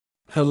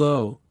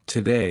Hello,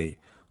 today,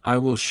 I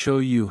will show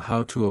you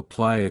how to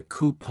apply a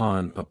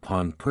coupon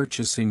upon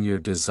purchasing your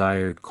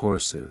desired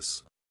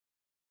courses.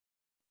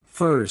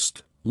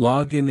 First,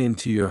 log in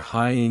into your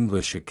Hi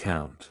English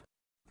account.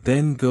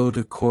 Then go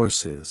to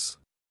Courses.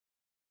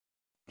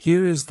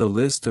 Here is the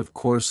list of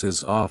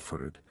courses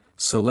offered.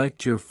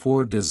 Select your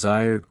 4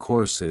 desired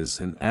courses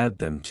and add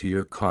them to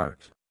your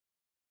cart.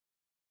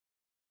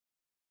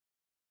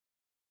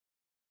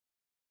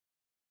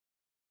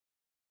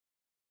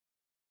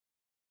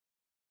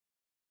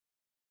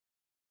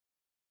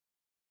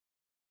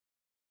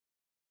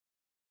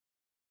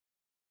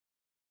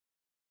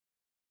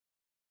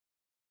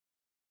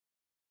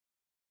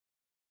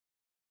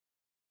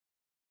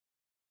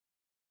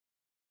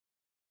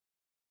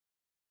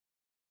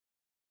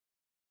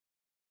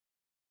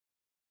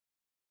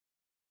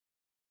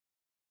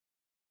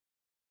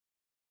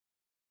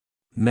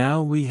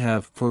 Now we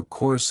have 4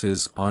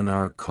 courses on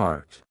our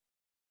cart.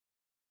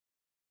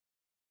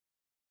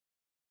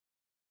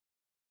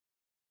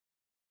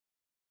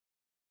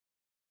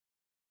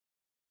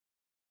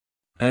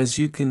 As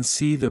you can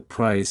see, the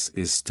price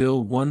is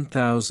still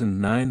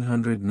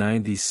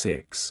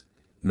 $1,996.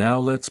 Now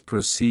let's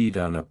proceed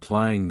on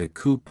applying the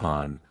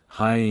coupon,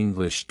 Hi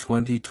English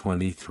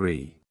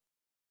 2023.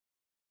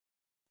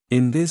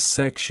 In this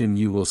section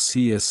you will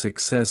see a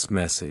success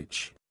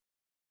message.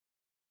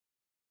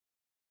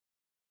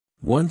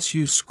 Once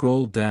you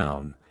scroll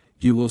down,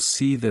 you will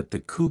see that the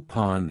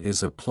coupon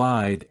is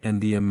applied and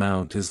the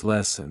amount is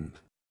lessened.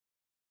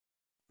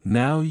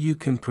 Now you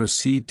can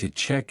proceed to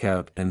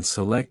checkout and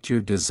select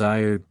your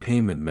desired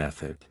payment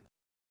method.